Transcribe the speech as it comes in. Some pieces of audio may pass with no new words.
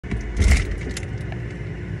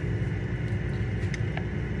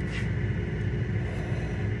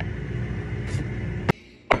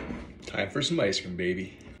Time for some ice cream,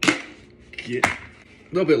 baby. Get a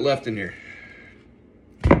little bit left in here.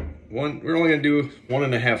 We're only gonna do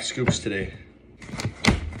 1.5 scoops today.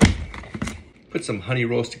 Put some honey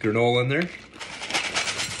roasted granola in there.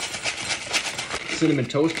 Cinnamon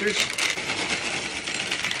toasters.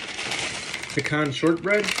 Pecan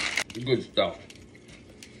shortbread. Good stuff.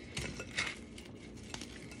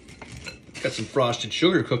 Got some frosted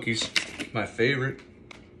sugar cookies. My favorite.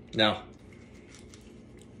 Now,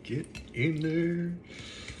 get in there.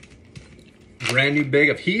 Brand new bag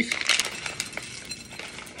of Heath.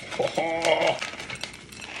 Oh,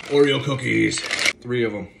 Oreo cookies. 3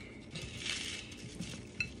 of them.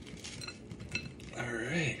 All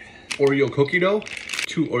right. Oreo cookie dough.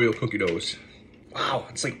 2 Oreo cookie doughs. Wow,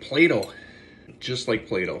 it's like Play-Doh. Just like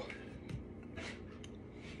Play-Doh.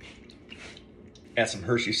 Add some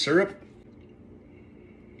Hershey syrup.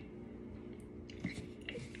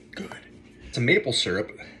 Good. Some maple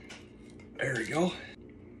syrup. There we go.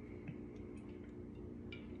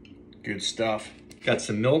 Good stuff. Got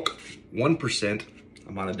some milk, 1%.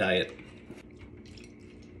 I'm on a diet.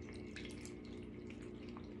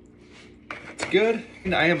 It's good.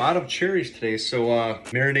 And I am out of cherries today, so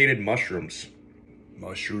marinated mushrooms.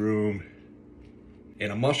 Mushroom.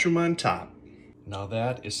 And a mushroom on top. Now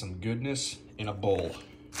that is some goodness in a bowl.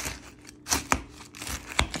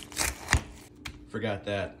 Forgot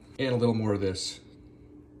that. And a little more of this.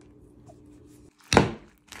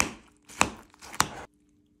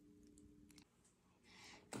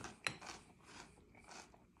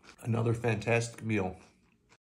 Another fantastic meal.